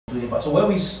So where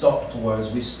we stopped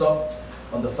was, we stopped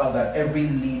on the fact that every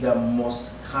leader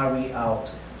must carry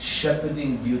out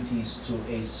shepherding duties to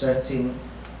a certain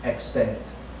extent.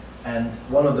 And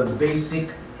one of the basic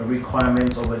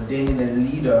requirements of ordaining a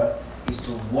leader is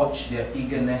to watch their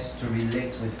eagerness to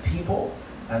relate with people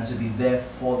and to be there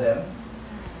for them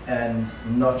and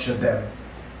nurture them.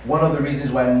 One of the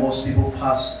reasons why most people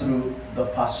pass through the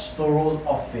pastoral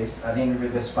office, I didn't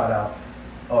read this part out,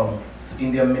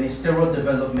 in their ministerial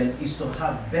development, is to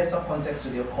have better context to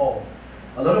their call.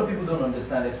 A lot of people don't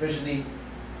understand, especially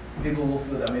people who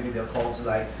feel that maybe they're called to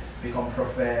like become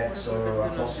prophets or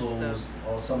apostles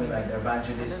or something like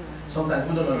evangelists. Sometimes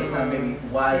we don't understand maybe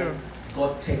why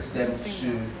God takes them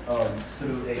to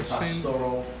through a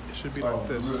pastoral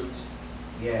route.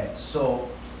 Yeah. So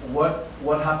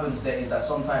what happens there is that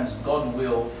sometimes God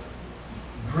will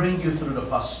bring you through the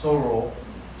pastoral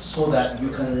so that you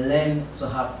can learn to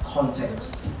have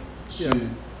context to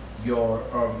your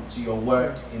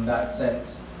work in that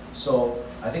sense. So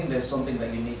I think there's something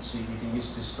that you can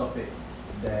use to stop it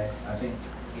there. I think,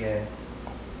 yeah.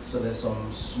 So there's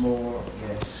some small,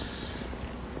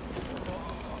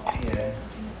 yeah.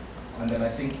 And then I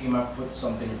think Ima put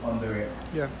something under it.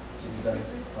 Yeah. So you got it?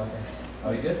 Okay.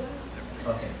 Are we good?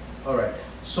 Okay. All right.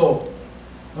 So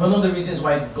one of the reasons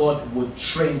why God would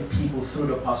train people through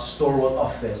the pastoral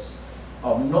office,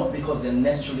 not because they're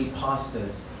necessarily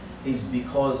pastors, is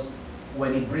because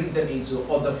when he brings them into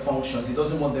other functions, he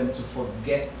doesn't want them to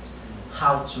forget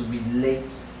how to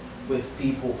relate with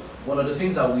people. One of the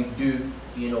things that we do,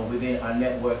 within our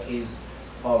network is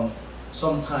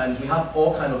sometimes we have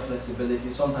all kind of flexibility.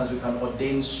 Sometimes we can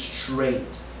ordain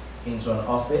straight into an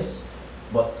office,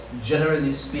 but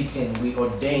generally speaking, we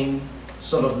ordain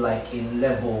sort of like in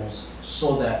levels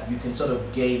so that you can sort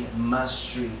of gain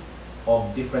mastery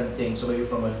of different things. So maybe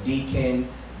from a deacon,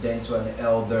 then to an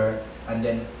elder, and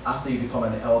then after you become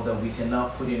an elder, we can now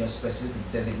put in a specific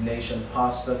designation: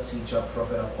 pastor, teacher,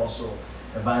 prophet, apostle,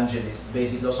 evangelist,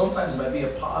 basically. Or sometimes it might be a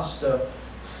pastor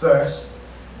first,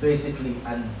 basically,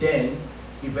 and then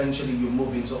eventually you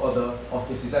move into other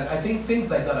offices. And I think things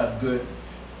like that are good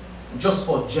just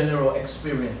for general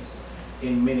experience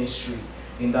in ministry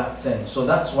in that sense. So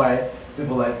that's why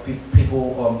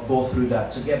people go through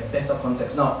that to get better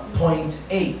context. Now, point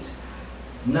 8.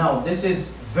 Now, this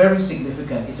is very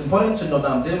significant. It's important to know that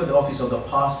I'm dealing with the office of the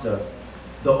pastor.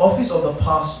 The office of the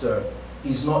pastor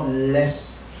is not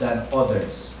less than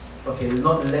others. Okay,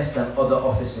 not less than other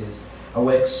offices. I will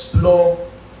explore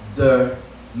the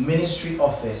ministry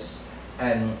office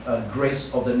and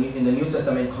grace of in the New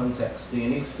Testament context, the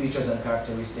unique features and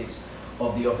characteristics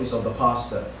of the office of the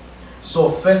pastor.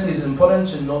 So firstly, it's important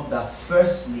to note that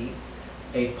firstly,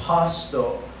 a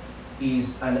pastor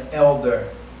is an elder,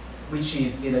 which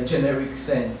is in a generic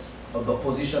sense of the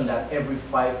position that every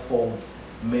fivefold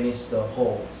minister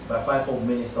holds. By fivefold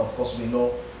minister, of course, we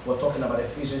know we're talking about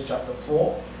Ephesians chapter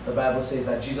 4. The Bible says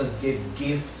that Jesus gave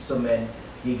gifts to men.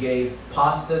 He gave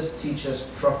pastors, teachers,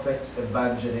 prophets,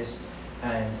 evangelists,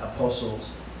 and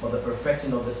apostles for the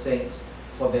perfecting of the saints,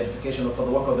 for the edification, for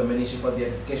the work of the ministry, for the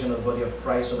edification of the body of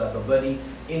Christ, so that the body,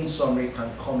 in summary,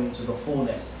 can come into the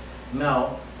fullness.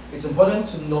 Now, it's important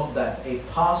to note that a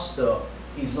pastor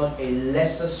is not a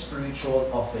lesser spiritual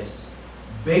office.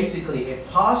 Basically, a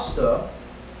pastor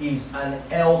is an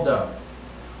elder.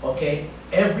 Okay?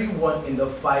 Everyone in the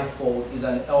fivefold is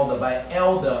an elder. By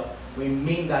elder, we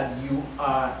mean that you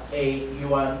are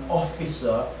an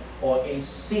officer or a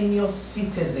senior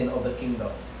citizen of the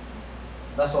kingdom.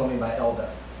 That's what I mean by elder.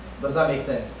 Does that make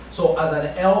sense? So as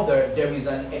an elder, there is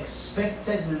an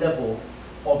expected level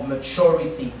of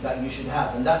maturity that you should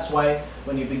have. And that's why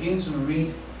when you begin to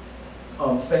read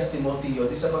 1 Timothy or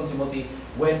 2 Timothy,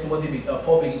 where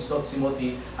Paul begins to talk to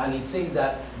Timothy, and he says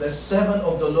that the servant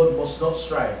of the Lord must not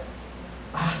strive.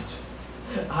 I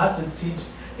had to teach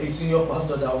a senior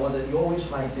pastor that once that you always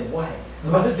fight him. Why?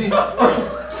 I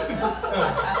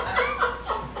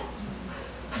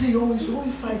said, you always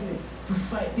fight him. You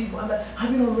fight people. And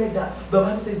have you not read that? The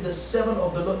Bible says the servant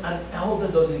of the Lord, an elder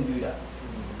doesn't do that.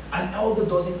 An elder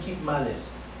doesn't keep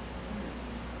malice.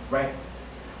 Right?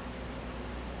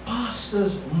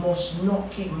 Pastors must not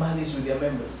keep malice with their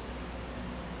members.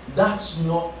 That's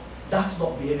not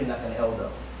behaving like an elder.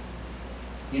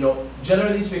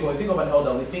 Generally speaking, when we think of an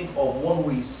elder, we think of one who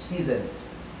is seasoned,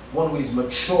 one who is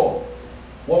mature,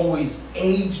 one who is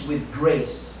aged with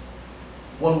grace,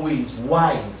 one who is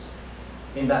wise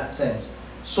in that sense.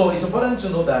 So it's important to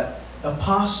know that a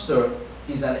pastor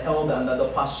is an elder, and that the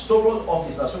pastoral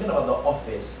office, I'm talking about the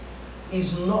office,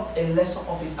 is not a lesser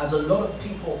office as a lot of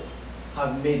people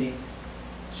have made it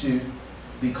to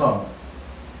become.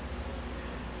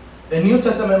 A New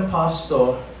Testament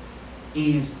pastor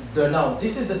is now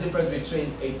this is the difference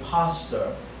between a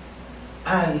pastor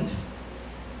and,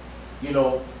 you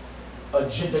know,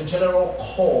 the general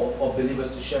call of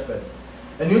believers to shepherd.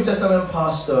 A New Testament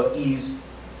pastor is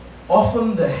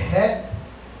often the head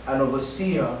and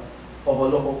overseer of a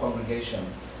local congregation.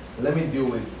 Let me deal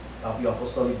with your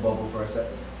apostolic bubble for a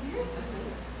second.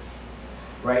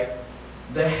 Right?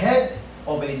 The head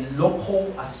of a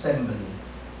local assembly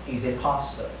is a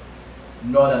pastor,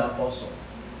 not an apostle.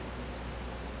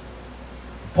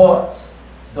 But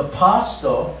the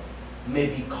pastor may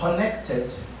be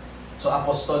connected to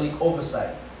apostolic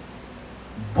oversight.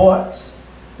 But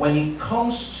when it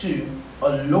comes to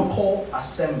a local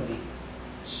assembly,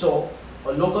 so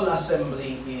a local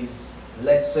assembly is,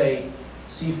 let's say,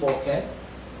 C4 Kent.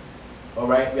 All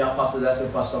right, we have Pastor Das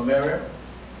and Pastor Miriam.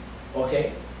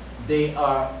 Okay, they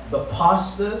are the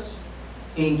pastors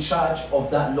in charge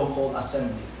of that local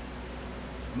assembly.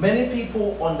 Many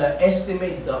people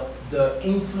underestimate the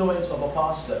influence of a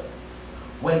pastor.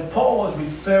 When Paul was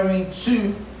referring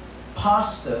to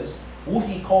pastors, who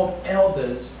he called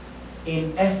elders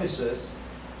in Ephesus,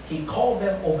 he called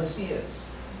them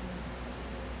overseers.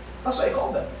 That's what he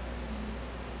called them.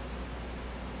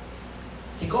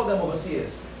 He called them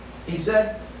overseers. He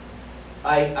said,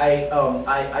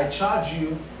 I charge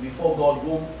you before God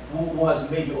who has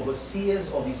made you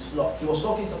overseers of his flock. He was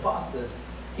talking to pastors.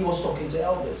 He was talking to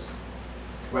elders.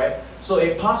 Right? So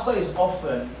a pastor is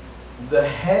often the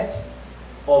head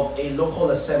of a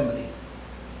local assembly.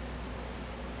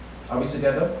 Are we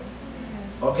together?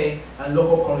 Okay? And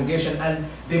local congregation. And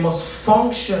they must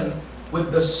function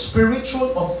with the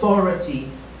spiritual authority,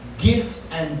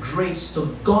 gift, and grace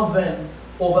to govern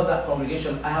over that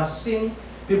congregation. I have seen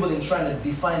people in trying to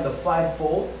define the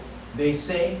fivefold. They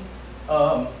say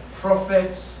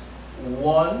prophets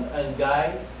warn and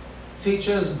guide,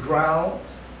 teachers ground,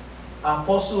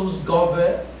 apostles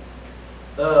govern,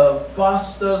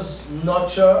 pastors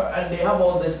nurture, and they have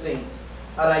all these things.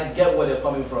 And I get where they're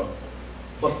coming from.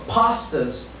 But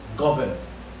pastors govern.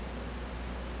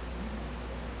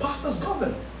 Pastors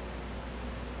govern.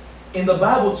 In the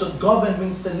Bible, to govern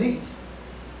means to lead.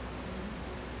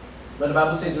 When the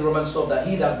Bible says in Romans 12 that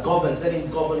he that governs, let him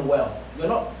govern well. You're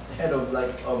not head of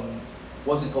like,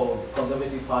 what's it called,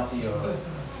 Conservative Party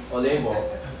or Labour.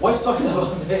 What it's talking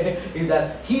about there is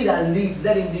that he that leads,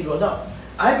 let him lead well. Now,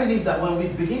 I believe that when we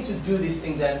begin to do these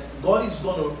things, and God is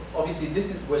going to, obviously,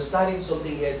 we're starting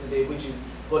something here today, which is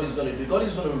God is going to do. God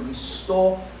is going to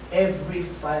restore every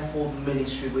fivefold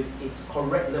ministry with its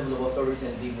correct level of authority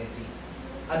and dignity.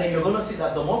 And then you're going to see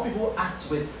that the more people act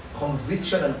with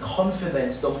conviction and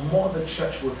confidence, the more the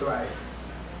church will thrive.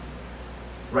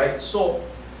 Right? So,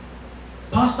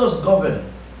 pastors govern.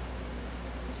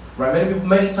 Right?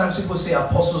 Many times people say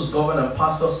apostles govern and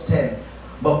pastors tend.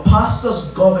 But pastors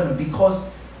govern because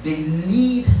they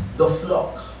lead the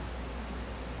flock.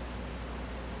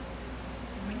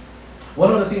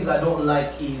 One of the things I don't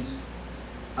like is,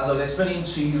 as I was explaining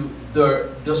to you,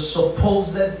 the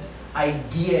supposed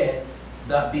idea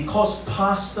that because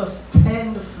pastors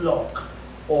tend the flock,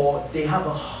 or they have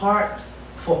a heart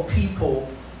for people,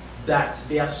 that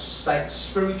they are like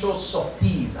spiritual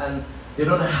softies and they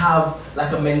don't have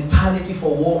like a mentality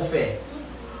for warfare.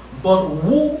 But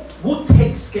who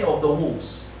takes care of the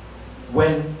wolves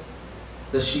when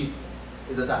the sheep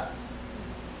is attacked?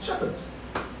 Shepherds.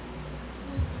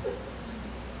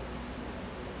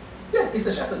 Yeah, it's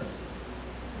the shepherds.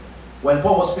 When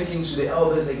Paul was speaking to the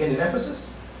elders again in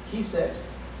Ephesus, he said,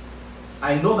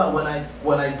 I know that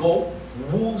when I go,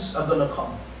 wolves are going to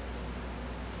come.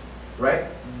 Right?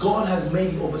 God has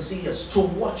made you overseers to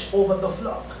watch over the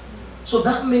flock. So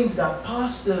that means that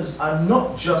pastors are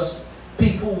not just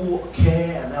people who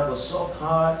care and have a soft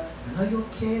heart. And are you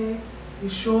okay? You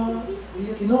sure?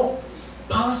 You know,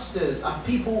 pastors are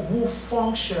people who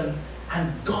function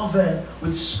and govern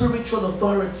with spiritual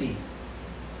authority.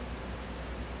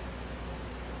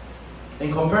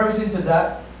 In comparison to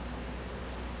that,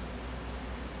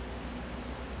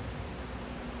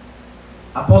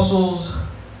 apostles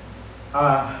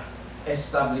are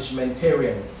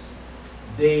establishmentarians.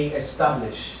 They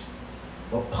establish,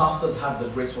 but pastors have the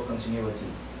grace for continuity.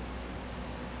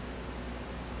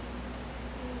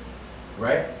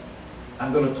 Right?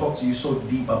 I'm going to talk to you so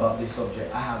deep about this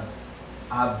subject. I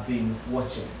have been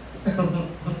watching,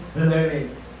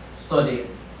 learning,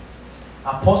 studying.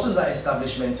 Apostles are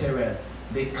establishmentarian.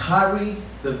 They carry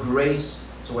the grace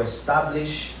to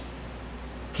establish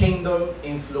kingdom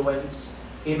influence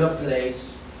in a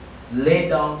place, lay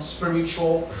down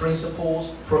spiritual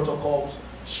principles, protocols,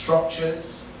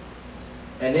 structures,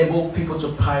 enable people to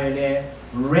pioneer,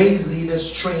 raise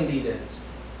leaders, train leaders.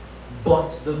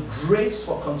 But the grace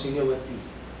for continuity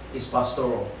is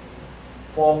pastoral.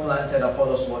 Paul planted,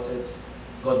 Apollos watered,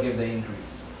 God gave the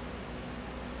increase.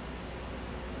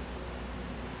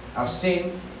 I've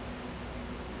seen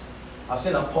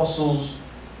apostles.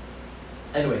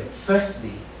 Anyway,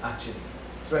 firstly, Vichy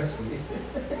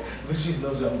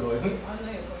knows where I'm going. I know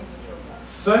you're going to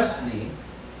trouble.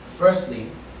 Firstly,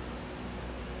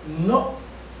 not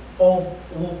all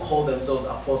who call themselves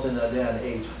apostles in their day and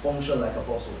age function like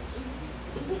apostles.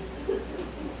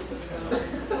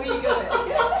 Where you going?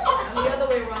 And the other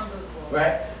way around as well.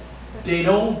 Right? They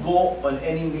don't go on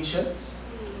any missions.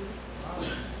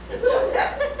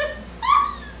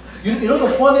 You know the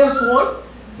funniest one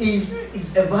is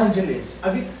evangelists.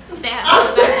 Have you? Stay at home.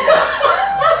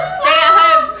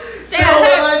 Stay at home.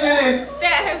 Evangelists. Stay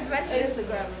at home. Evangelist.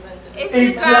 Instagram evangelist.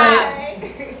 It's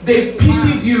like they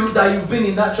pitied you that you've been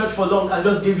in that church for long and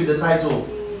just give you the title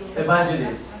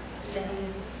evangelist.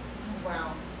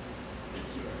 Wow.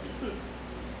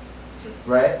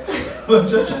 Right? But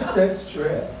churches said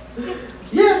stress.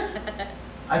 Yeah.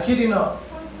 I kid you not.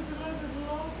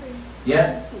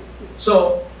 Yeah.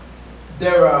 So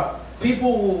there are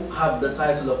people who have the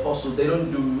title apostle. They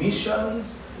don't do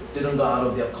missions. They don't go out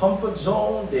of their comfort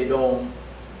zone. They don't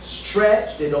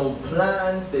stretch. They don't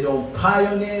plant. They don't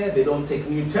pioneer. They don't take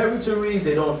new territories.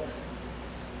 They don't.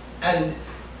 And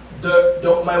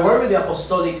my worry with the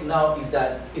apostolic now is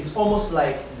that it's almost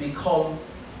like become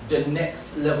the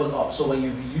next level up. So when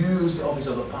you've used the office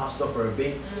of the pastor for a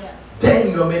bit,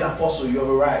 then you're made apostle. You have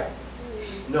arrived.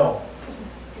 No.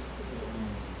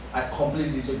 I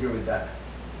completely disagree with that.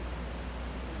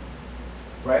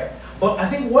 Right? But I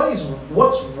think what's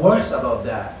worse about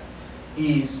that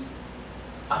is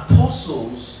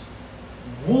apostles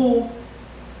who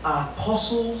are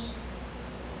apostles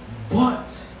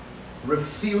but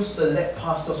refuse to let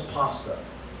pastors pastor.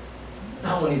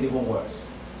 That one is even worse.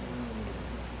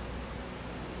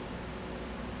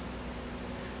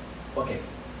 Okay,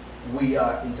 we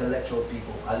are intellectual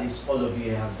people. At least all of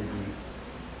you have degrees.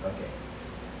 Okay.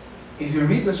 If you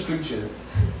read the scriptures,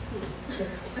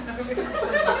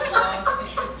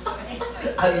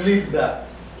 at least that,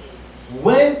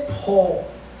 when Paul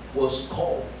was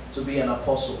called to be an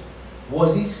apostle,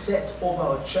 was he set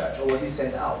over a church or was he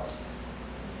sent out?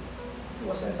 He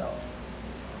was sent out.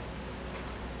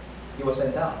 He was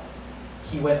sent out.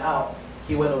 He went out.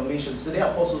 He went on missions. So the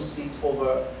apostles sit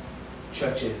over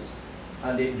churches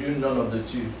and they do none of the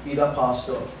two, either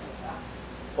pastor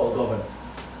or governor.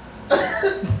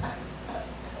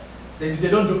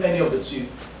 They don't do any of the two.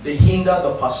 They hinder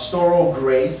the pastoral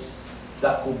grace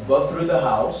that could go through the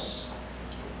house,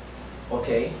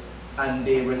 okay, and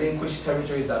they relinquish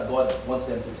territories that God wants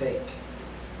them to take.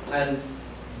 And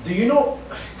do you know,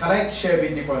 can I share a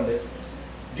bit deeper on this?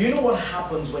 Do you know what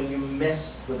happens when you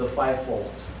mess with the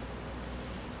fivefold?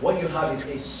 What you have is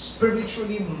a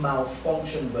spiritually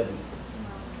malfunctioned body.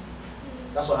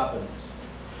 That's what happens.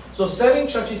 So certain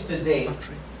churches today,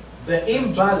 the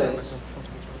imbalance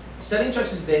of certain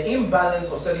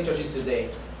churches today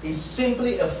is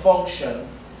simply a function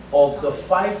of the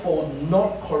fivefold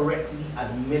not correctly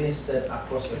administered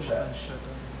across the church.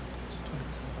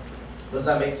 Does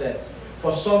that make sense?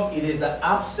 For some, it is the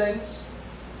absence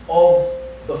of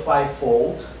the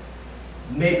fivefold,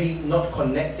 maybe not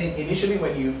connecting. Initially,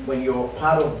 when you're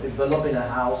part of developing a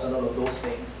house and all of those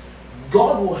things,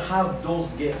 God will have those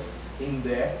gifts in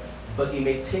there, but it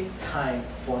may take time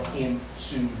for him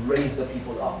to raise the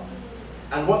people up.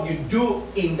 And what you do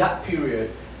in that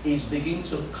period is begin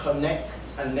to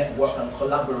connect and network and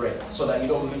collaborate so that you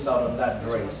don't miss out on that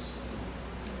grace.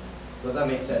 Does that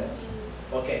make sense?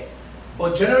 Okay.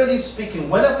 But generally speaking,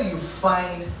 whenever you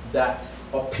find that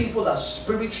or people are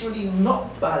spiritually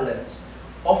not balanced,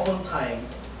 oftentimes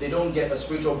they don't get a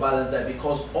spiritual balance there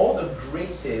because all the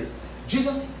graces,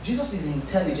 Jesus is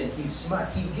intelligent, he's smart.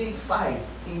 He gave 5.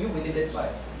 He knew we needed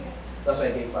 5. That's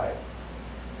why he gave 5.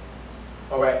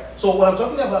 Alright, so what I'm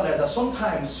talking about now is that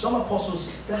sometimes some apostles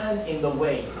stand in the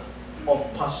way of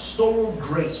pastoral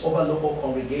grace over local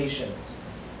congregations.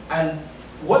 And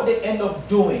what they end up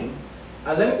doing,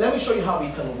 and let me show you how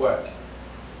it can work.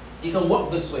 It can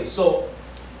work this way. So,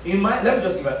 in my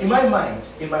mind,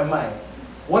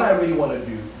 what I really want to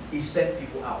do is send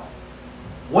people out.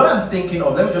 What I'm thinking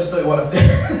of, let me just tell you what I'm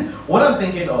thinking. What I'm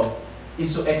thinking of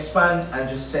is to expand and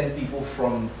just send people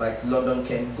from like London,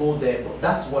 can go there.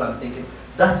 That's what I'm thinking.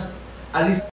 That's at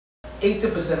least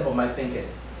 80% of my thinking.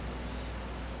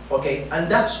 Okay, and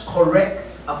that's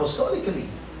correct apostolically.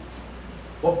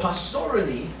 But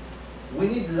pastorally, we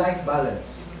need life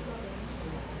balance.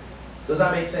 Does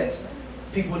that make sense?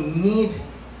 People need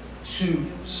to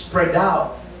spread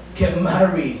out, get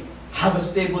married, have a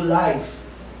stable life.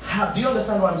 Do you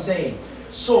understand what I'm saying?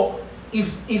 So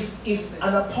if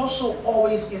an apostle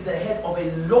always is the head of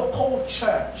a local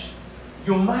church,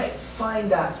 you might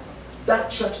find that that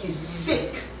church is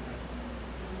sick.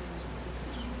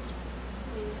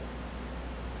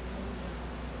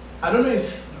 I don't know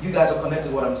if you guys are connected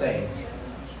to what I'm saying.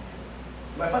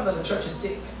 You might find that the church is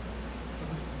sick.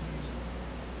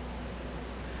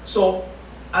 So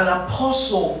an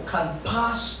apostle can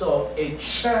pastor a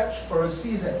church for a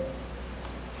season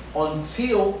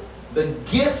until the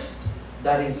gift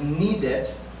that is needed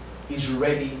is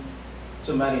ready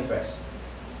to manifest.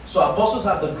 So apostles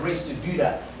have the grace to do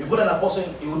that. You put an apostle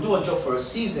in, he will do a job for a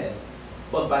season,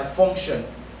 but by function,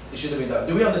 it shouldn't be that.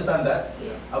 Do we understand that?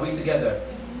 Yeah. Are we together?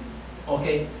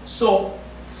 Okay. So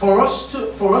for us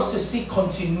to see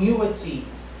continuity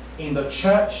in the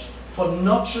church, for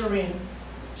nurturing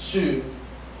to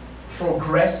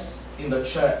progress in the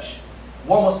church,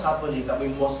 what must happen is that we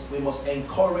must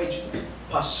encourage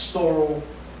pastoral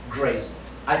grace.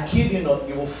 I kid you not,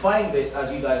 you will find this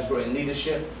as you guys grow in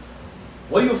leadership.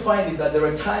 What you'll find is that there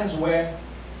are times where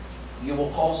you will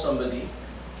call somebody,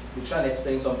 you try and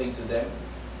explain something to them,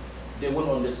 they won't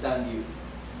understand you.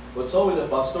 But so with the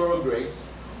pastoral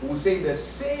grace, we will say the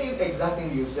same exact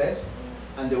thing you said,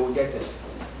 and they will get it.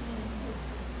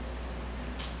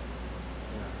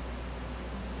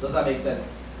 Does that make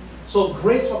sense? So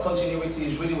grace for continuity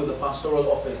is really with the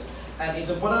pastoral office. And it's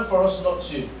important for us not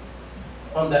to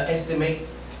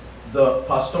underestimate the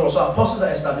pastoral. So apostles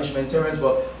are establishmentarians,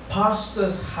 but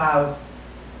pastors have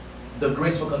the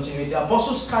grace for continuity.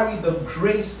 Apostles carry the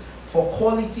grace for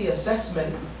quality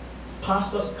assessment.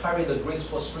 Pastors carry the grace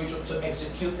for spiritual, to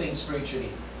execute things spiritually.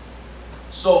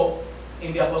 So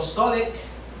in the apostolic,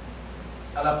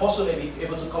 an apostle may be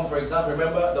able to come. For example,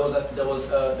 remember there was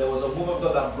a move of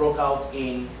God that broke out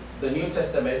in the New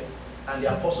Testament, and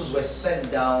the apostles were sent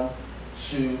down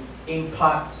to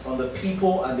impact on the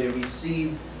people, and they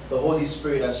received the Holy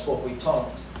Spirit and spoke with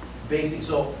tongues. Basic.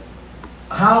 So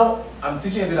how I'm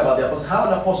teaching a bit about the apostle. How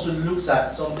an apostle looks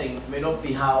at something may not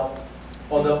be how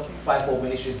other fivefold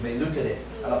ministries may look at it.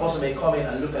 An apostle may come in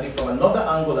and look at it from another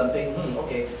angle and think,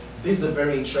 okay, this is a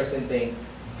very interesting thing.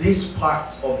 This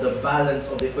part of the balance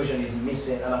of the equation is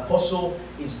missing. An apostle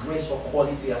is grace for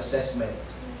quality assessment.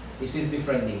 He sees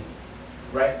differently,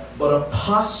 right? But a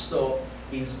pastor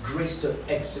is grace to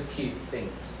execute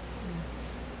things.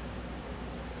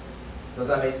 Does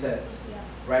that make sense? Yeah.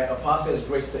 Right? A pastor is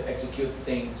grace to execute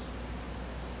things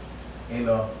in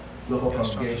a local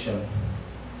congregation.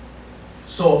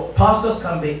 So pastors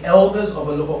can be elders of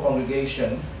a local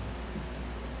congregation,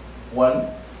 one,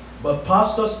 but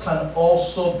pastors can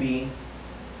also be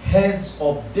heads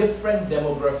of different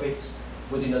demographics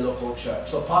within a local church.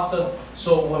 So pastors,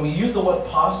 so when we use the word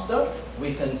pastor,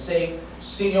 we can say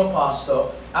senior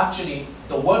pastor. Actually,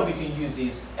 the word we can use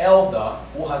is elder,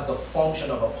 who has the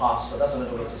function of a pastor. That's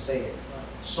another way to say it.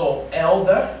 So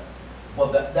elder,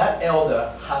 but that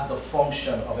elder has the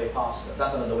function of a pastor.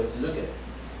 That's another way to look at it.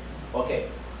 Okay.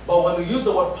 But when we use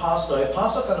the word pastor, a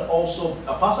pastor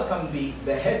can be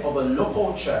the head of a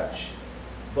local church,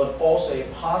 but also a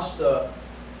pastor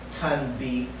can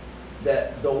be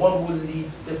the one who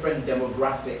leads different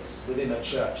demographics within a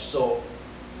church. So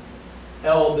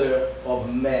elder of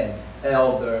men,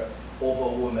 elder over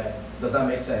women. Does that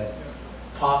make sense?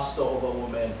 Pastor over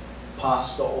women,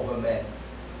 pastor over men.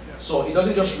 So it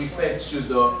doesn't just refer to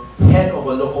the head of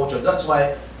a local church. That's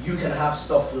why you can have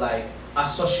stuff like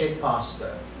associate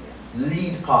pastor,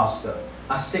 lead pastor,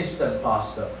 assistant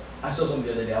pastor. I saw something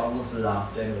the other day, I almost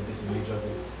laughed anyway, this is me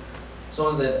joking.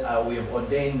 Someone said, we have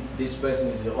ordained this person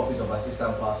into the office of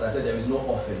assistant pastor. I said, there is no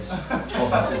office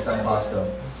of assistant pastor.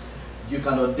 You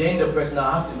can ordain the person.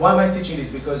 Why am I teaching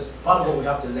this? Because part of what we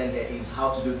have to learn here is how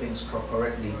to do things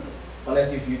correctly.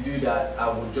 Unless if you do that, I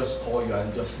will just call you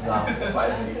and just laugh for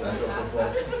 5 minutes and drop the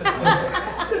phone.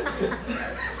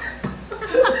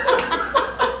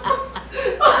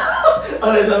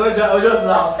 Unless I'll just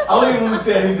laugh. I won't even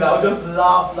say anything. I'll just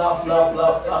laugh.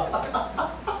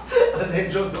 And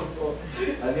then drop the phone.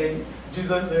 And then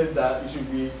Jesus said that you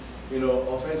should be,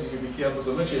 offense, you should be careful.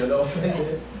 So make sure you're not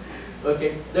offended.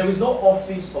 Okay. There is no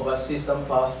office of assistant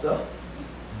pastor,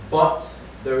 but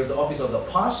there is the office of the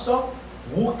pastor,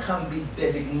 who can be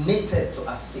designated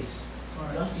to assist.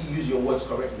 You have to use your words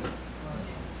correctly.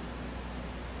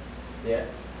 Yeah.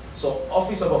 So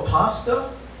office of a pastor,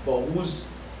 but who's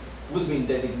been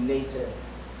designated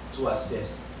to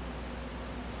assist.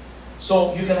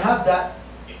 So you can have that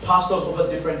pastors over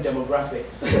different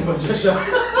demographics.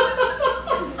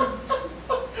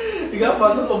 You got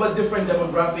pastors over different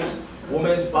demographics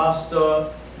women's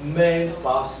pastor, men's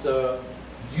pastor,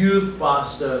 youth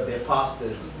pastor, they're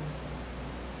pastors.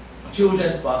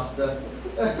 Children's pastor.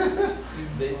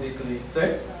 Basically.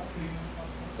 Sorry?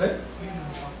 Sorry?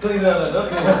 Cleaner, no, not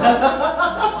cleaner.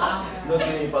 Not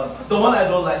cleaning pastor. The one I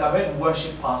don't like, I've heard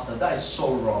worship pastor. That is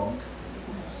so wrong.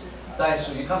 That is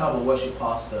so, you can't have a worship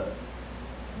pastor.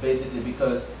 Basically,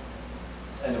 because,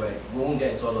 anyway, we won't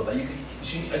get into all of that. You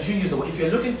shouldn't use the word. If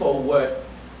you're looking for a word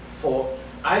for,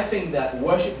 I think that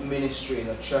worship ministry in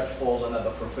a church falls under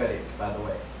the prophetic, by the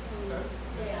way.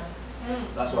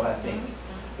 That's what I think.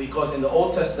 Because in the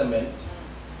Old Testament,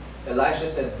 Elisha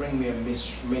said, bring me a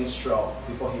minstrel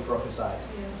before he prophesied.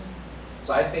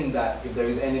 So I think that if there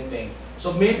is anything,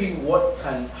 so maybe what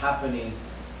can happen is,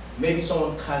 maybe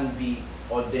someone can be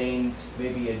ordained,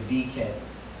 maybe a deacon,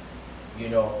 you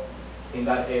know, in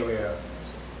that area.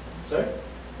 Sorry?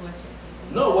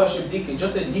 No worship deacon,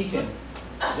 just a deacon.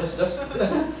 Just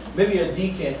maybe a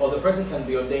deacon, or the person can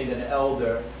be ordained an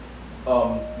elder,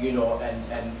 you know,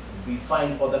 and we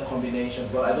find other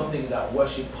combinations, but I don't think that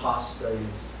worship pastor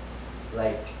is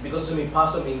like, because to me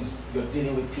pastor means you're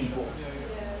dealing with people.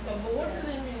 But what do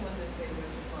they mean when they say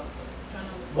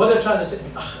worship? What they're trying to say,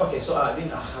 okay, so I don't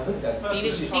think that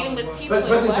Dealing with people in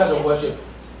person in charge of worship.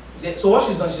 worship. So what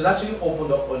she's done, she's actually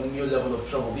opened up a new level of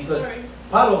trouble, because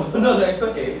part of no, it's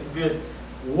okay, it's good.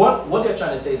 What they're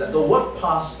trying to say is that the word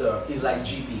pastor is like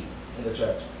GP in the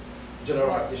church, general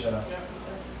practitioner.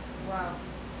 Wow.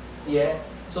 Yeah.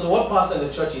 So the word pastor in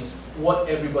the church is what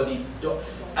everybody does.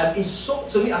 And it's so,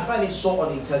 to me, I find it so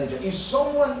unintelligent. If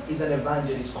someone is an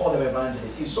evangelist, call them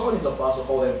evangelist. If someone is a pastor,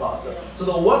 call them pastor. So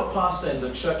the word pastor in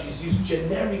the church is used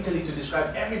generically to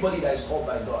describe everybody that is called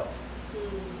by God.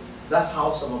 That's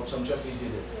how some churches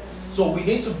use it. So we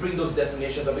need to bring those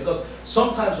definitions up, because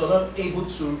sometimes we're not able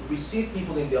to receive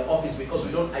people in their office because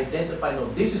we don't identify,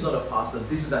 no, this is not a pastor,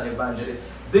 this is an evangelist,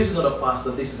 this is not a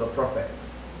pastor, this is a prophet.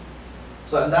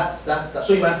 So that's that.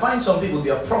 So you might find some people,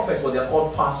 they are prophets, but they are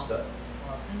called pastor.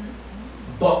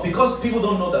 But because people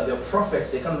don't know that they're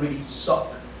prophets, they can't really suck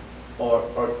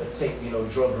or take, you know,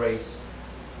 drug race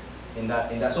in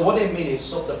that. So what they mean is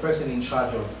suck the person in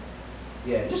charge of,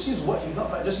 yeah, just use what you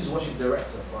got, just use worship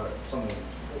director or something.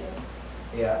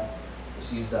 Yeah,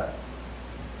 just use that.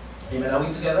 Amen. Are we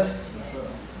together?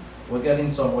 We're getting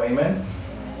somewhere. Amen.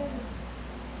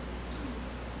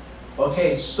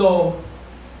 Okay, so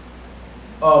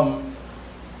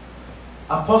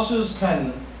apostles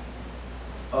can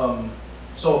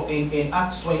so in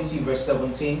Acts 20 verse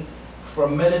 17,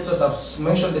 from Miletus, I've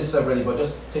mentioned this severally, but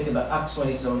just taking the Acts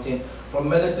 20:17, from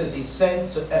Miletus he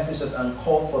sent to Ephesus and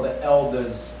called for the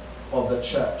elders of the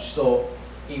church. So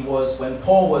it was when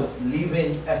Paul was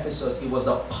leaving Ephesus, it was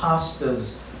the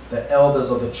pastors, the elders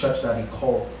of the church that he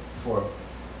called for.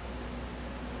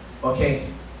 Okay,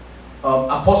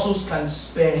 apostles can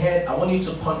spearhead. I want you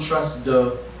to contrast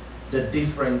the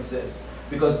differences,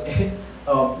 because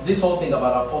this whole thing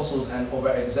about apostles and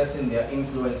overexerting their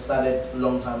influence started a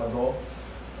long time ago.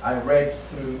 I read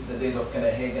through the days of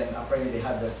Kenneth Hagin. Apparently they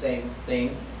had the same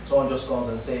thing. Someone just comes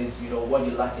and says, you know, what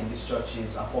you lack in this church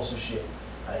is apostleship.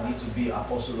 I need to be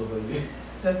apostle over you.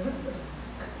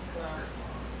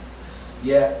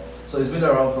 Yeah, so it's been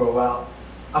around for a while.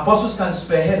 Apostles can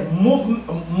spearhead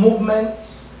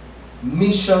movements,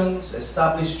 missions,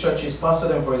 establish churches, pastor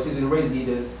them for a season, raise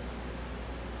leaders.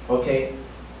 Okay.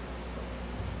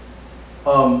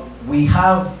 We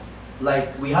had,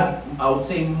 I would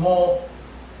say, more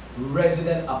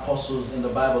resident apostles in the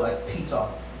Bible, like Peter.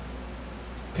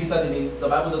 The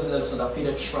Bible doesn't let us know that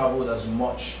Peter traveled as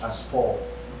much as Paul.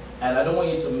 And I don't want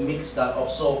you to mix that up.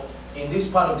 So in this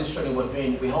part of this training we're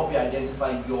doing, we help you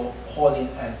identify your calling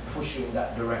and push you in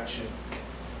that direction.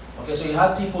 Okay, so you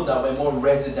had people that were more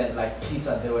resident, like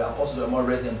Peter. They were apostles that were more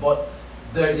resident. But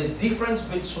there's a difference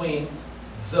between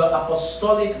the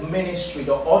apostolic ministry,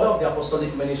 the order of the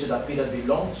apostolic ministry that Peter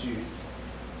belonged to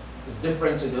is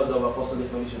different to the order of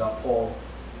apostolic ministry that Paul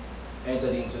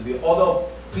entered into. The order of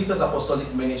Peter's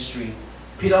apostolic ministry,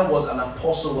 Peter was an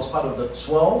apostle, was part of the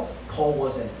 12, Paul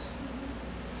wasn't.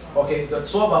 Okay, the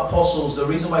 12 apostles, the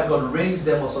reason why God raised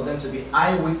them was for them to be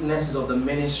eyewitnesses of the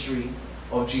ministry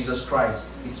of Jesus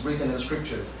Christ. It's written in the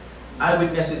scriptures.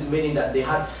 Eyewitnesses meaning that they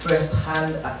had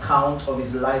first-hand account of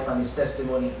his life and his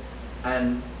testimony.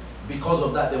 And because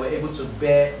of that, they were able to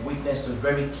bear witness to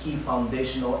very key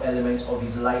foundational elements of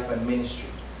his life and ministry.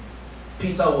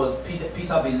 Peter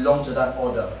belonged to that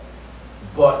order.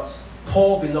 But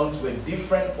Paul belonged to a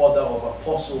different order of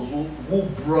apostles who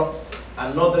brought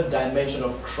another dimension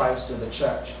of Christ to the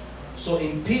church. So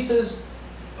in Peter's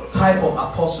type of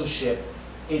apostleship,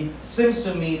 it seems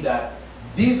to me that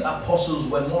these apostles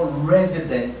were more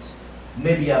resident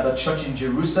maybe at the church in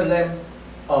Jerusalem,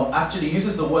 actually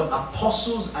uses the word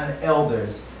apostles and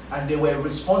elders, and they were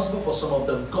responsible for some of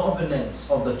the governance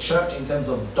of the church in terms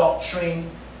of doctrine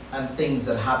and things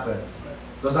that happen.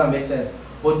 Does that make sense?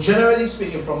 But generally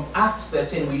speaking, from Acts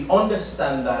 13, we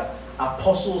understand that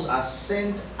apostles are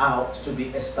sent out to be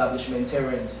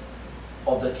establishmentarians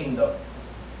of the kingdom.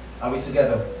 Are we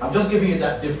together? I'm just giving you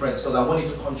that difference because I want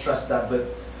you to contrast that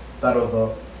with that of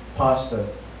a pastor.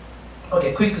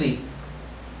 Okay, quickly.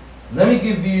 Let me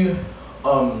give you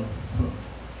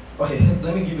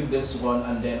let me give you this one,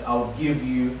 and then I'll give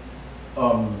you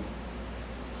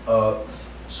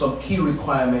some key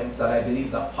requirements that I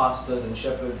believe that pastors and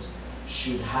shepherds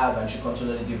should have and should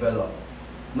continually develop.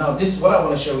 Now, this, what I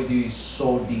want to share with you, is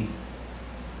so deep.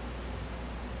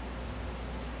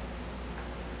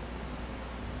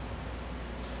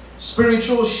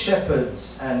 Spiritual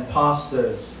shepherds and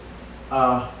pastors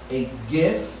are a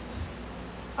gift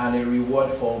and a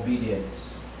reward for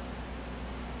obedience.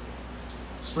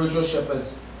 Spiritual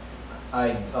shepherds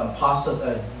and pastors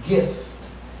are a gift.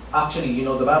 Actually, you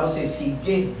know, the Bible says he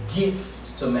gave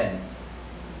gift to men.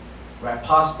 Right?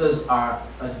 Pastors are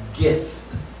a gift.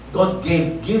 God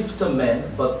gave gift to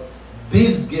men, but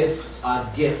these gifts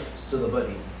are gifts to the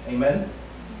body. Amen?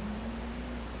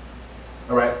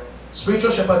 Alright.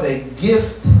 Spiritual shepherds are a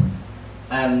gift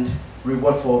and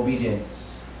reward for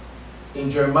obedience. In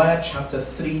Jeremiah chapter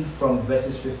 3 from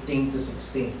verses 15 to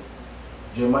 16.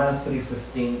 Jeremiah 3,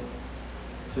 15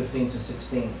 to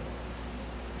 16.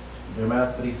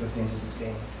 Jeremiah 3, 15 to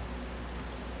 16.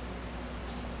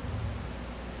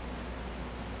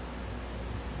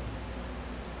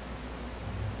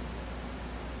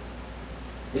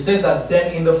 It says that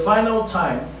then in the final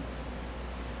time,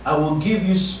 I will give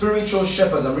you spiritual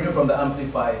shepherds. I'm reading from the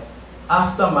Amplified.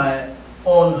 After my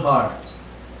own heart.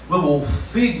 We will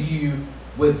feed you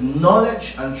with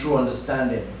knowledge and true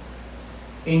understanding.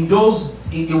 It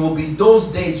will be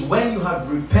those days when you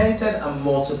have repented and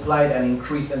multiplied and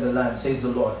increased in the land, says the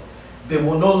Lord. They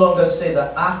will no longer say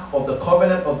the ark of the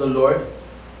covenant of the Lord.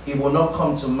 It will not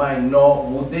come to mind, nor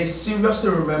will they seriously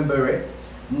remember it,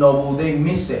 nor will they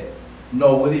miss it,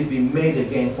 nor will it be made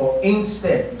again. For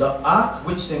instead, the ark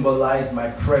which symbolized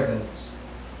my presence,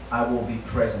 I will be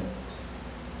present.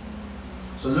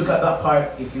 So look at that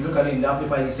part. If you look at it in the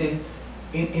Amplified, it says,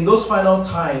 in those final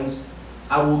times,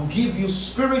 I will give you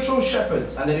spiritual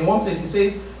shepherds. And then in one place it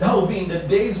says, that will be in the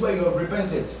days where you have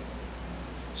repented.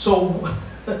 So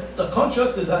the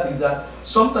contrast to that is that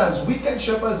sometimes wicked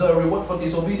shepherds are a reward for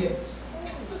disobedience.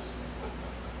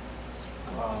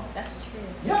 Wow. That's true.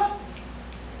 Yeah.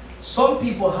 Some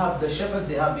people have the shepherds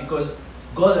they have because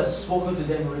God has spoken to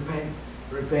them, repent,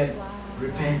 repent, Wow.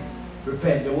 repent,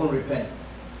 repent. They won't repent.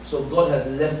 So God has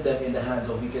left them in the hands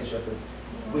of wicked shepherds.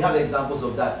 We have examples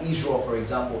of that. Israel, for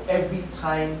example, every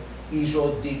time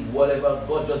Israel did whatever,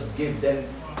 God just gave them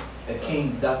a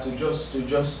king that to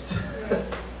just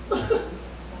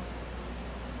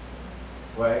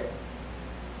right?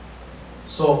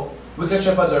 So wicked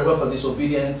shepherds are a reward for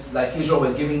disobedience, like Israel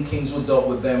were giving kings who dealt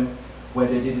with them when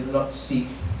they did not seek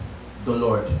the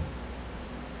Lord.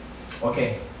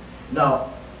 Okay,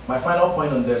 now my final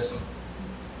point on this,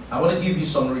 I want to give you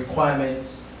some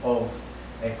requirements of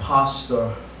a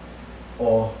pastor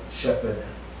or shepherd.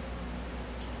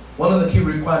 One of the key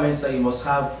requirements that you must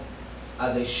have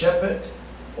as a shepherd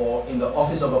or in the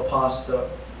office of a pastor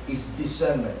is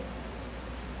discernment.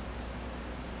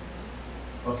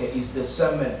 Okay, is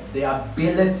discernment, the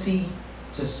ability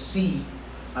to see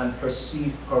and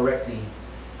perceive correctly.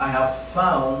 I have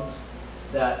found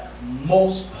that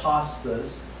most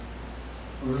pastors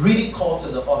really called to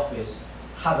the office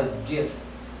have a gift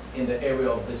in the area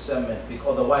of discernment, because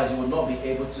otherwise you would not be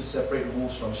able to separate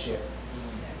wolves from sheep.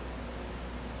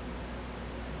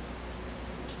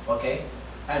 Okay,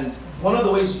 and one of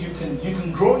the ways you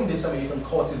can grow in discernment, you can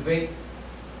cultivate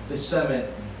discernment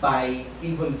by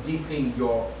even deepening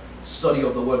your study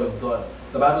of the Word of God.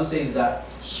 The Bible says that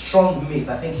strong meat,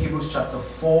 I think Hebrews chapter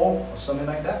 4 or something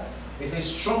like that, it says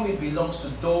strong meat belongs to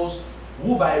those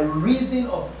who by reason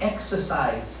of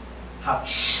exercise have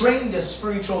trained their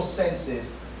spiritual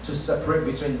senses to separate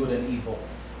between good and evil.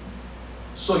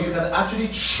 So you can actually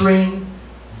train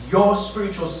your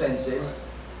spiritual senses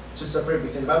to separate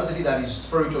between. The Bible says that is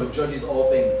spiritual, judges all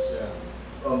things.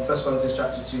 From 1 Corinthians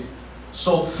chapter 2.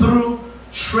 So through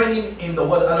training in the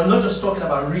Word, and I'm not just talking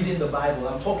about reading the Bible,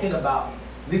 I'm talking about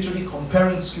literally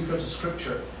comparing scripture to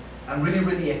scripture and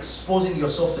really exposing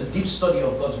yourself to deep study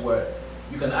of God's Word.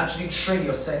 You can actually train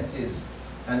your senses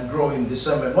and grow in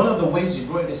discernment. One of the ways you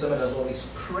grow in discernment as well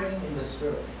is praying in the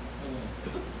Spirit.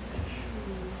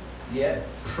 Yeah,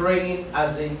 praying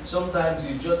as in sometimes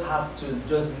you just have to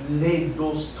just lay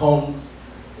those tongues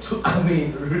to,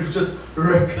 just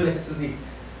recklessly,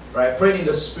 right? Praying in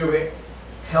the spirit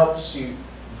helps you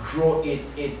grow. It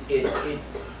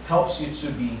helps you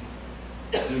to be,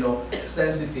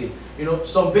 sensitive.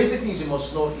 Some basic things you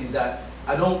must know is that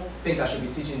I don't think I should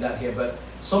be teaching that here, but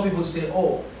some people say,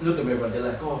 oh, look at me, brother.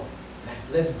 They're like, oh,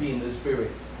 let's be in the spirit.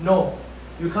 No,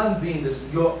 you can't be in this.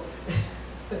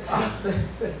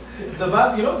 The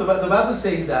Bible, the Bible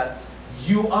says that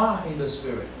you are in the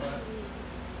spirit.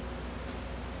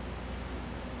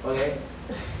 Okay?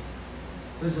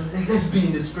 Let's be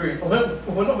in the spirit.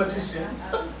 We're not magicians.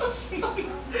 We're not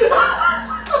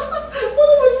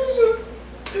magicians.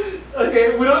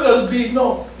 Okay? We don't just be,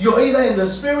 no. You're either in the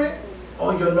spirit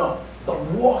or you're not. But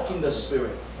walk in the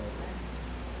spirit.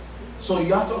 So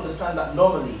you have to understand that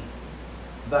normally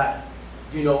that,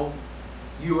 you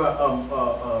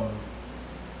are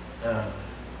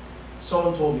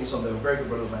someone told me something, a very good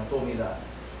brother of mine told me that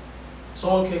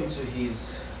someone came to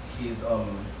his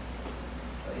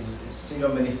senior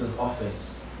minister's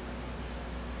office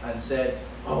and said,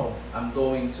 oh, I'm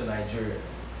going to Nigeria.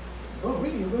 Said, oh,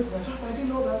 really? You're going to Nigeria? I didn't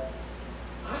know that.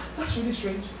 That's really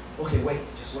strange. Okay,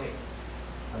 just wait.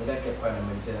 And the guy kept quiet and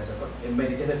meditated. I said, he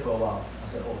meditated for a while. I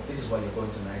said, oh, this is why you're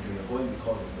going to Nigeria. You're going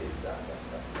because of this, that.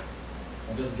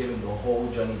 And just gave him the whole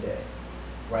journey there,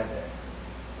 right there.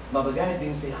 Now the guy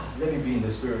didn't say, let me be in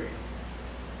the spirit.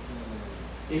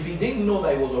 If he didn't know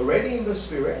that he was already in the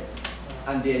spirit,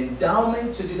 and the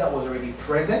endowment to do that was already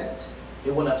present,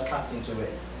 he wouldn't have tapped into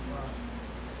it.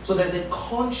 So there's a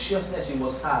consciousness you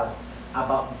must have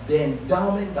about the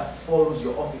endowment that follows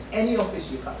your office, any office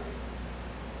you carry.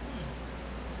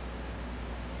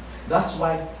 That's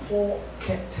why Paul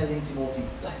kept telling Timothy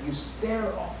that you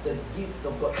stir up the gift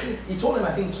of God. He told him,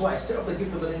 I think twice, stir up the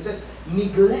gift of God. And he says,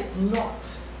 neglect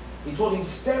not. He told him,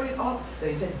 stir it up. Then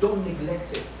he said, don't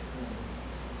neglect it.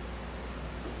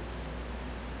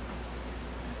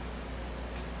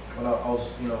 When I was,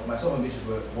 myself and Bishop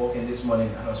were walking this morning,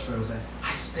 and I was praying, I was like,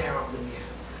 I stir up the gift.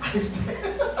 I stir.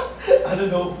 I don't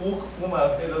know who might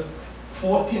have heard us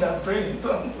walking and praying in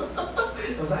tongues.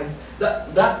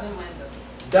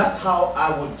 That's how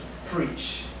I would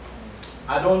preach.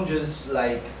 I don't just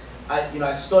I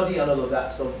study and all of that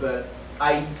stuff, but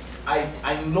I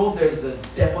know there's a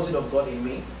deposit of God in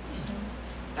me,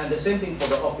 and the same thing for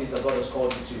the office that God has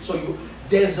called you to. So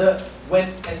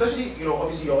especially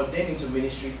obviously you're ordained into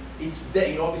ministry, it's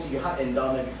there. Obviously you have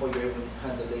endowment before you're even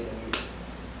hands are laid on you.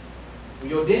 When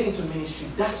you're ordained into ministry,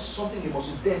 that's something you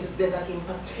must do. There's an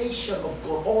impartation of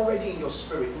God already in your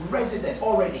spirit, resident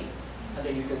already, and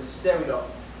then you can stir it up.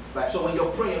 Right, so when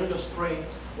you're praying, you're not just praying,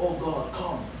 oh God,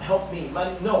 come, help me.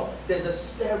 No, there's a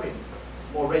stirring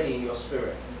already in your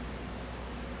spirit.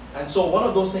 And so one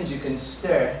of those things you can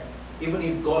stir, even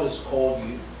if God has called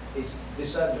you, is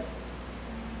discernment.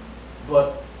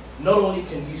 But not only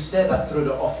can you stir that through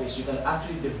the office, you can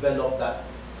actually develop that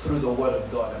through the Word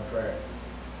of God and prayer.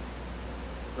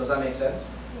 Does that make sense?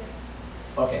 Yeah.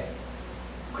 Okay.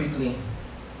 Quickly.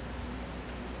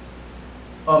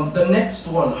 The next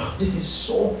one, this is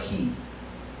so key.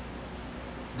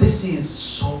 This is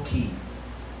so key.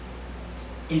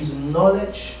 Is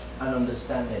knowledge and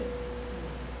understanding.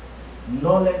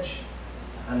 Knowledge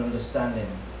and understanding.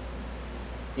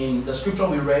 In the scripture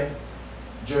we read,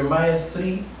 Jeremiah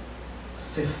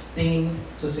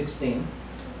 3:15-16,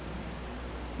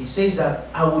 he says that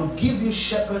I would give you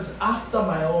shepherds after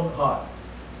my own heart.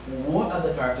 What are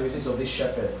the characteristics of this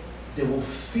shepherd? They will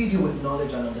feed you with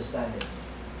knowledge and understanding.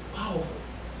 Powerful.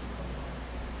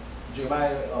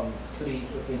 Jeremiah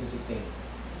 3:15-16.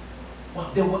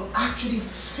 Wow, they will actually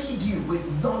feed you with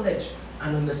knowledge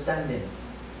and understanding.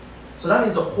 So that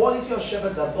means the quality of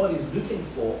shepherds that God is looking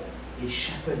for is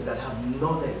shepherds that have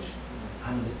knowledge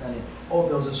and understanding. Oh,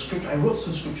 there was a scripture. I wrote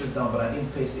 2 scriptures down, but I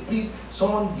didn't paste it. Please,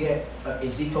 someone get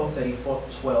Ezekiel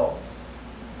 34:12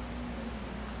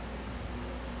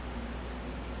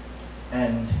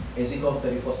 and Ezekiel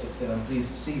 34:16, and please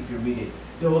see if you read it.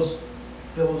 There was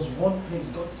one place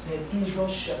God said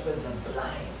Israel's shepherds are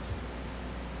blind.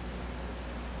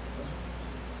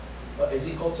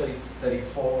 Ezekiel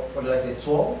 34, what did I say,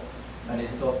 12, and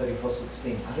Ezekiel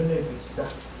 34:16. I don't know if it's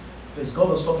that, because God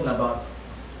was talking about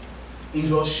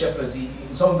Israel's shepherds.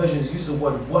 In some versions, use the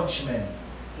word watchmen.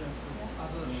 Yes,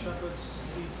 as a shepherd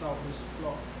seeks out his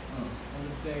flock on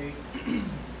the day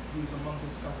he's among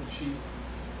his scattered sheep,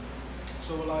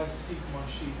 so will I seek my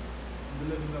sheep and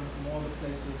deliver them from all the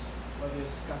places where they are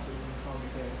scattered in the cloudy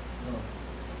day.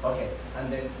 Okay,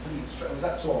 and then please, was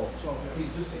that 12? 12, yeah. Please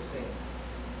do 16.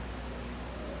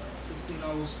 16,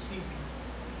 I will seek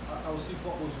I will seek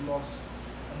what was lost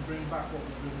and bring back what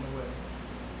was driven away.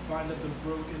 Bind up the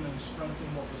broken and strengthen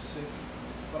what was sick,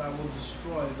 but I will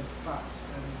destroy the fat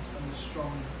and the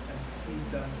strong and feed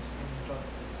them in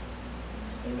judgment.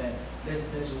 Amen.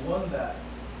 There's one that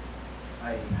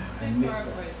I Please missed.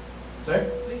 paraphrase. Sorry?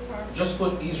 Please paraphrase. Just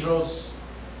put Israel's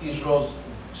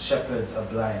shepherds are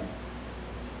blind.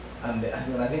 And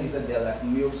I think he said they're like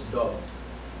mute dogs.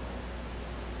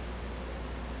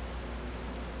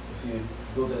 If you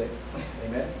Google it.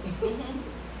 Amen.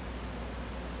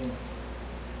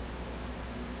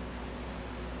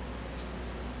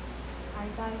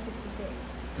 Isaiah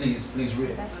 56, Please read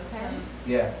it. verse 10.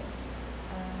 Yeah.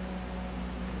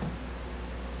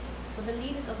 For the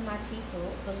leaders of my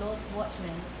people, the Lord's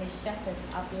watchmen, his shepherds,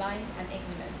 are blind and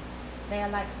ignorant. They are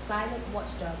like silent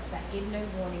watchdogs that give no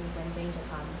warning when danger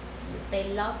comes.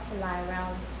 They love to lie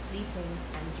around, sleeping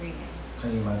and dreaming.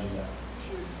 Can you imagine that?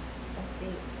 That's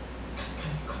deep.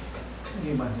 Can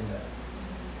you imagine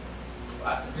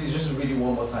that? Please just read it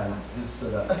one more time. Just so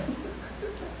that.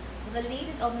 For the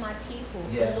leaders of my people,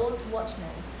 Yeah. the Lord's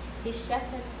watchmen, his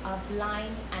shepherds are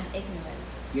blind and ignorant.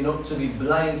 You know, to be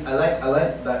blind, I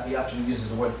like that he actually uses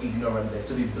the word ignorant there.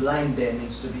 To be blind there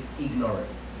means to be ignorant.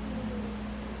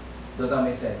 Does that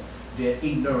make sense? They're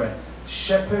ignorant.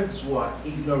 Shepherds who are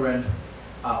ignorant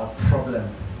are a problem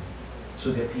to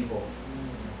their people.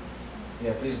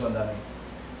 Yeah, please go on that.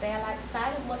 They are like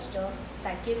silent watchdogs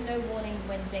that give no warning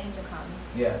when danger comes.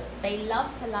 Yeah, They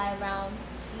love to lie around,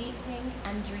 sleeping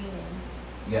and dreaming.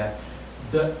 yeah.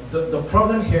 The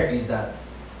problem here is that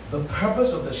the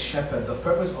purpose of the shepherd, the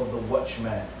purpose of the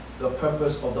watchman, the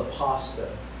purpose of the pastor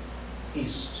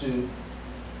is to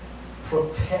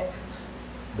protect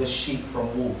the sheep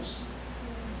from wolves.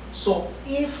 So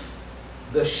if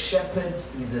the shepherd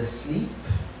is asleep,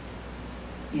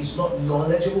 is not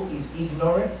knowledgeable, is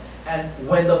ignorant, and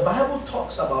when the Bible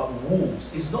talks about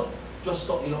wolves, it's not just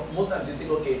talk, most times you think,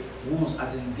 okay, wolves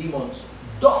as in demons.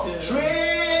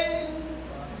 Doctrine!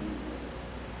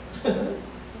 Verse 11.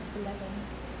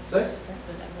 Sorry? Verse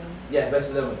 11. Yeah,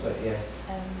 verse 11, sorry, yeah.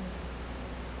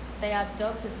 They are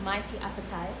dogs with mighty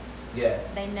appetites. Yeah,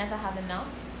 They never have enough.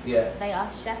 yeah, They are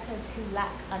shepherds who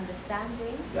lack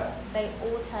understanding. yeah, They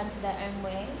all turn to their own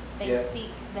way. They Yeah.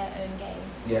 seek their own gain.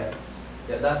 yeah.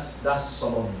 Yeah, that's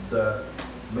some of the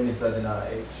ministers in our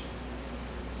age.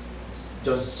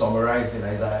 Just summarizing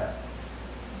Isaiah.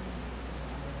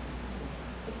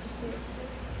 56,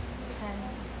 10.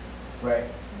 Right.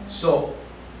 So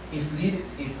if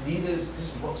leaders,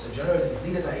 this works generally, if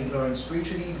leaders are ignorant,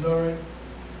 spiritually ignorant,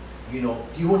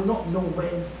 you will not know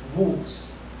when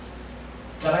wolves.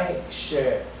 Can I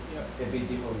share Yeah. a bit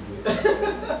deeper with you?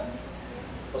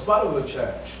 I was part of a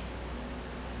church,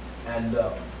 and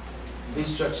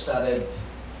this church started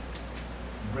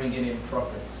bringing in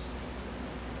prophets.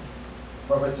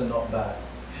 Prophets are not bad,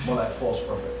 more like false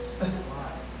prophets. Wow.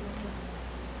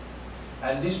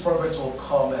 And these prophets will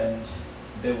come and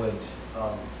they would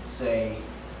say,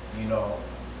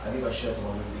 I think I shared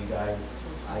one with you guys.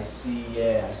 I see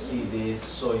this,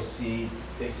 so I see,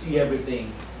 they see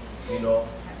everything, and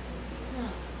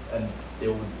they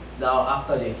would now,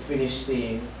 after they finish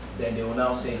seeing, then they will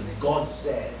now say, God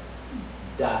said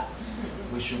that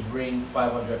we should bring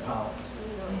 500 pounds.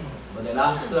 But then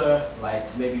after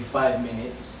like maybe 5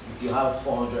 minutes, if you have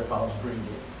 400 pounds, bring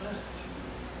it.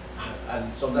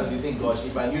 And sometimes you think, gosh,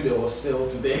 if I knew there was sale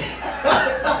today,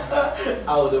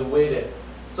 I would have waited.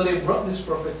 So they brought these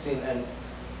prophets in, and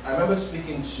I remember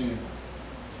speaking to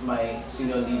my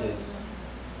senior leaders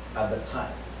at the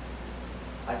time.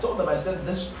 I told them, I said,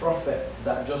 this prophet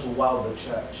that just wowed the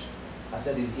church, I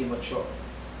said, he's immature.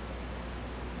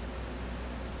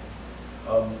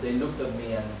 They looked at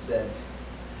me and said,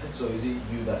 so is it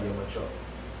you that you're mature?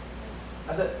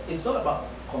 I said, it's not about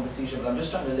competition, but I'm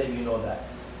just trying to let you know that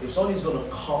if someone is going to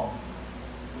come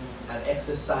and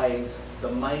exercise the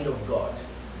mind of God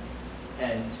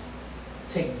and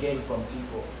take gain from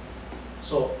people,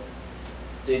 so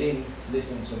they didn't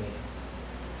listen to me.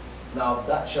 Now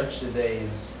that church today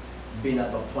is been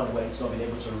at the point where it's not been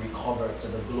able to recover to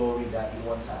the glory that it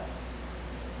once had.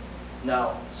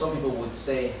 Now, some people would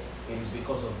say it is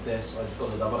because of this or it's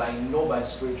because of that, but I know by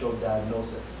spiritual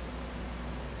diagnosis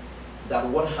that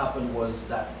what happened was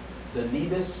that the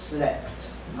leaders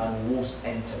slept and wolves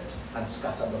entered and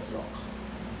scattered the flock.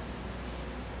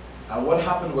 And what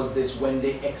happened was this: when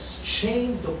they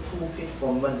exchanged the pulpit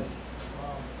for money,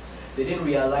 Wow. they didn't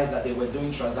realize that they were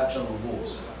doing transaction with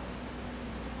wolves.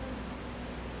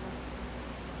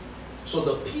 So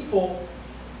the people,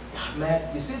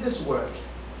 man, you see this work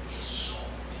is so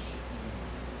deep.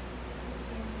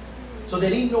 So they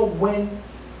didn't know when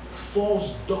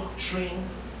false doctrine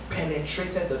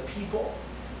penetrated the people,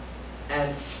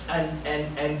 and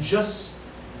just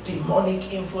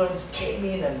demonic influence came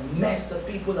in and messed the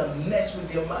people and messed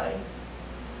with their minds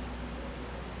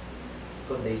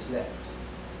because they slept.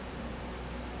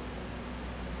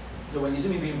 So when you see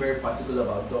me being very particular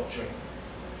about doctrine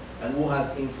and who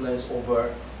has influence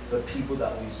over the people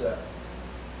that we serve,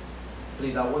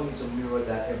 please, I want you to mirror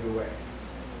that everywhere.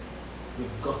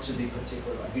 You've got to be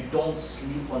particular. You don't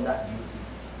sleep on that duty.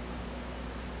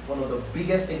 One of the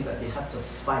biggest things that they had to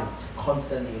fight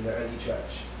constantly in the early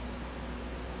church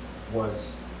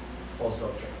was false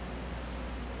doctrine.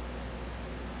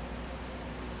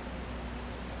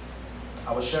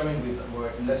 I was sharing with, we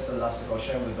were in Leicester last week, I was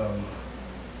sharing with some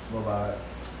of our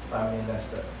family in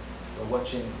Leicester. We're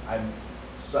watching, I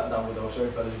sat down with the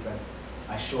Auxiliary Fellowship and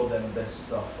I showed them this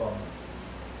stuff from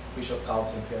Bishop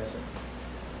Carlton Pearson,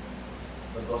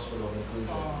 The Gospel of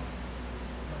Inclusion.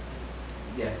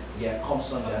 Yeah, Come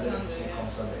Sunday. I don't know if you've seen Come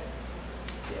Sunday.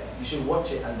 Yeah, you should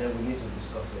watch it and then we need to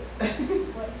discuss it.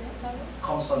 What is it, sorry?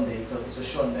 Come Sunday, it's a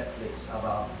show on Netflix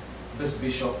about this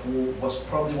bishop who was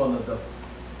probably one of the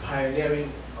pioneering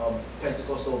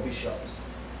Pentecostal bishops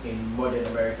in modern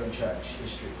American church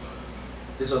history.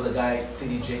 This was the guy,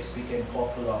 T.D. Jakes became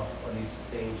popular on his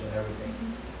stage and everything.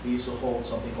 He used to hold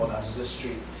something called Azusa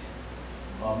Street.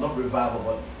 Not revival,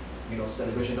 but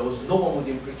celebration. There was no one who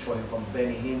didn't preach for him, from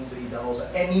Benny Hinn to Ida Hosa,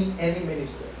 any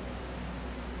minister.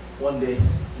 One day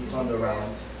he turned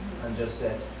around and just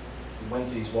said, he went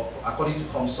to his work, according to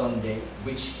Come Sunday,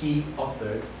 which he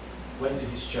authored, went to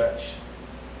his church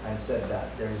and said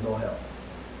that there is no hell.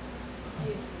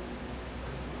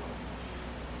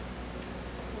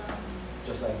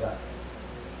 Just like that.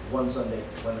 One Sunday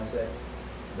when I said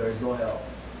there is no hell,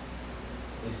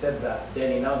 he said that.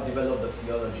 Then he now developed the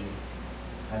theology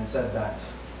and said that,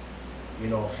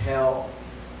 hell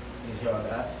is here on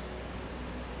earth,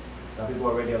 that people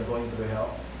already are going through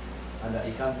hell, and that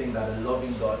he can't think that a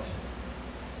loving God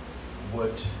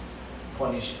would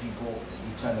punish people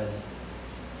eternally,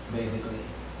 basically.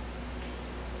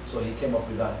 So he came up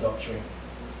with that doctrine,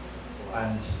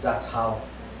 and that's how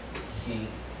he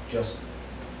just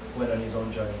went on his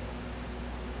own journey.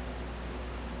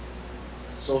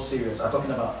 So serious. I'm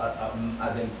talking about,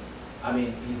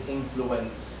 his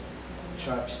influence,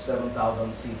 church,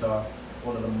 7,000 seater,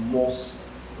 one of the most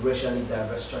racially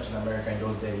diverse church in America in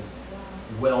those days.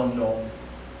 Well known,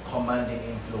 commanding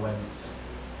influence,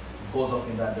 goes off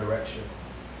in that direction.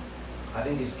 I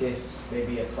think this case may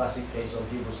be a classic case of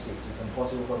Hebrews 6. It's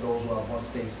impossible for those who have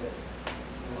once tasted.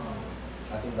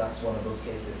 I think that's one of those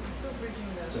cases.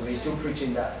 So he's still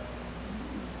preaching that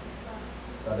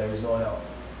there is no hell.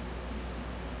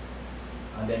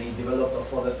 And then he developed a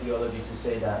further theology to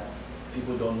say that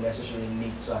people don't necessarily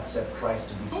need to accept Christ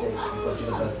to be saved because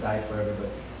Jesus has died for everybody.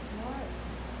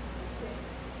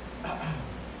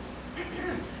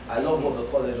 I love what the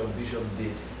College of Bishops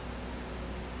did.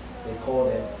 They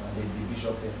called him and they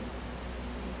debishoped him.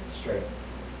 Straight.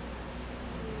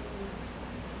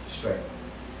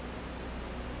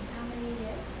 How many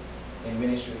years? In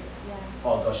ministry. Yeah.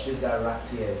 Oh gosh, this guy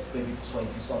racked years, maybe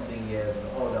 20-something years and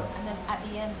all that. And then at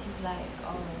the end he's like,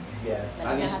 yeah, like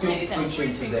and he's still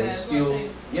preaching today. Still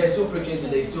preaching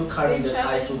today. Still carrying the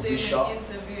title bishop.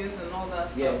 Interviews and all that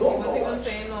stuff. Yeah, go even watch.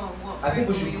 saying, I think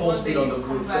we should post it on the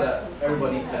group so that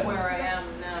everybody can. Where I am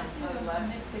now,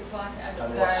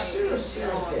 Can watch. Serious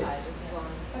case.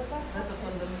 That's a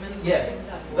fundamental. Yeah,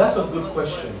 that's a good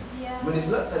question. Yeah. When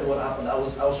Isla said what happened, I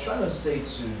was trying to say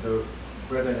to the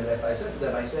brethren in Leicester, I said to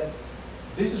them, I said,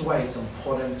 this is why it's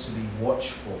important to be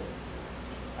watchful.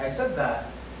 I said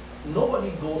that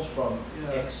nobody goes from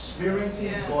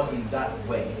experiencing God in that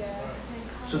way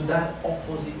to that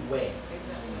opposite way.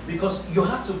 Because you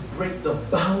have to break the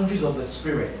boundaries of the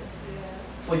Spirit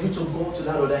for you to go to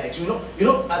that other extreme.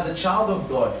 As a child of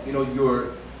God,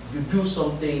 you do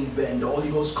something, then the Holy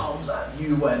Ghost comes at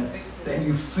you, and then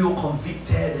you feel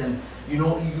convicted, and you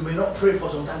may not pray for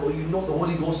some time, but the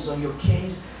Holy Ghost is on your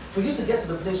case. For you to get to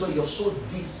the place where you're so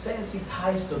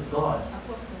desensitized to God.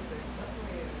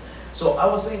 So I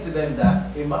was saying to them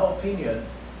that, in my opinion,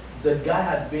 the guy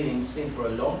had been in sin for a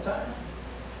long time.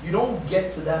 You don't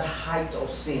get to that height of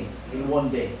sin in one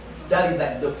day. That is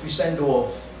like the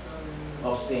crescendo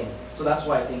of sin. So that's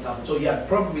why I think happened. So he had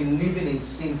probably been living in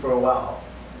sin for a while,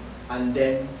 and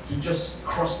then he just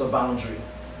crossed the boundary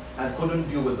and couldn't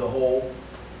deal with the whole,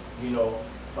 he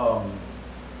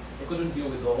couldn't deal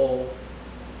with the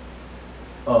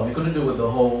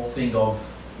whole thing of,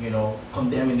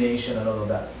 condemnation and all of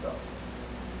that stuff.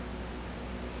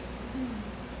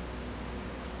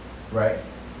 Right?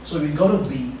 So we gotta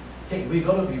be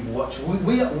watchful.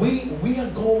 We are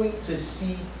going to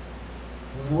see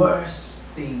worse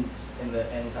things in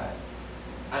the end time.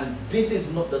 And this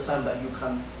is not the time that you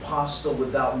can pastor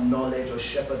without knowledge or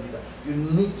shepherd without. You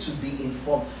need to be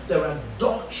informed. There are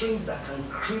doctrines that can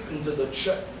creep into the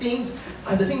church. Things,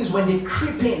 and the thing is, when they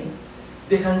creep in,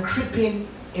 they can creep in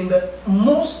the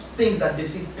most things that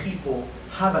deceive people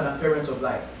have an appearance of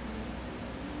light.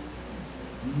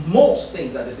 Most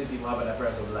things that deceive people have an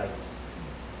appearance of light.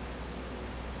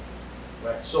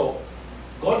 Right? So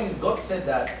God said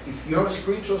that if you're a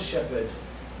spiritual shepherd,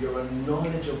 you're a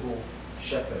knowledgeable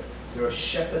shepherd. You're a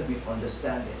shepherd with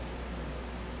understanding,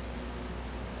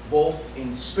 both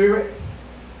in spirit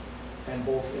and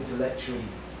both intellectually.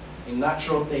 In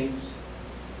natural things,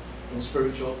 in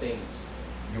spiritual things,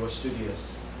 you are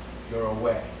studious, you're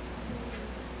aware.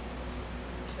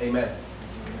 Amen.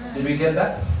 Did we get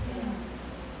that?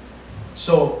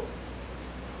 So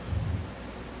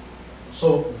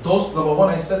those, number one,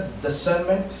 I said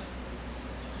discernment.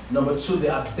 Number two,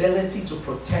 the ability to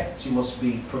protect. You must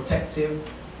be protective.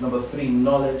 Number three,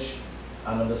 knowledge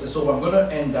and understanding. So I'm going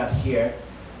to end that here,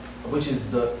 which is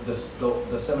the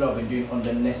seminar I've been doing on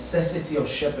the necessity of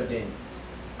shepherding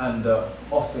and the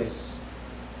office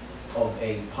of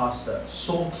a pastor.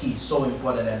 So key, so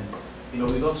important, and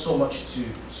we got so much to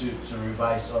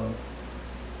revise on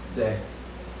there.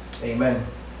 Amen.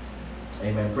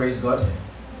 Amen. Praise God.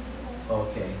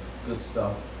 Okay, good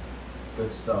stuff.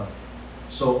 Good stuff.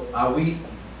 So are we,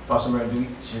 Pastor Mary,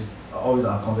 she's always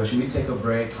our conversation. Should we take a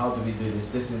break? How do we do this?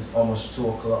 This is almost 2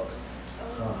 o'clock.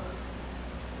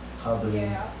 How do we?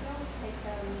 Yeah, I'll still take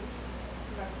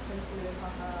about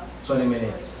 20 20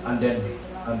 minutes minutes,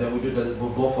 and then we'll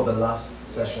go for the last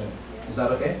session. Is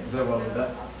that okay? Is everyone with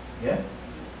that? Yeah?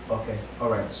 Okay. All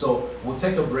right. So we'll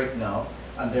take a break now,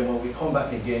 and then when we come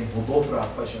back again, we'll go through our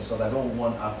questions, because I don't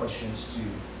want our questions to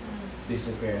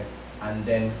disappear, and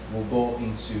then we'll go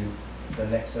into the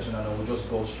next session, and then we'll just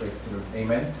go straight through.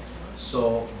 Amen.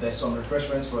 So there's some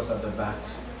refreshments for us at the back.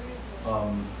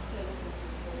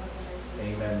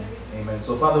 Amen. Amen.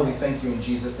 So Father, we thank you in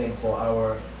Jesus' name for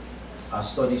our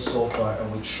study so far,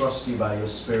 and we trust you by your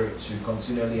Spirit to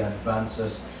continually advance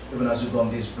us. Even as we go on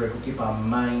this break, we keep our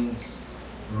minds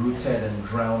rooted and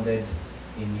grounded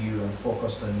in you and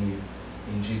focused on you.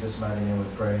 In Jesus' mighty name we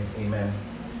pray. Amen.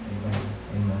 Amen.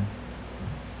 Amen.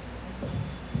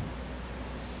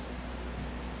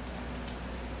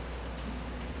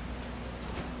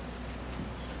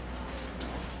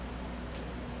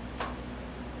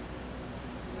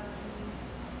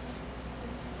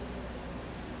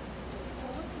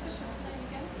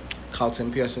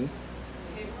 Carlton Pearson.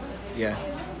 Yeah.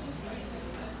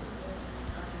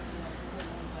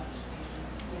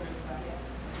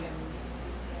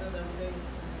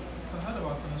 I heard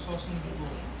about it and I saw some people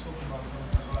talking about it. I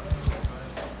was like, oh, I don't know,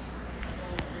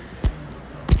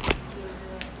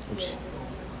 guys. Oops.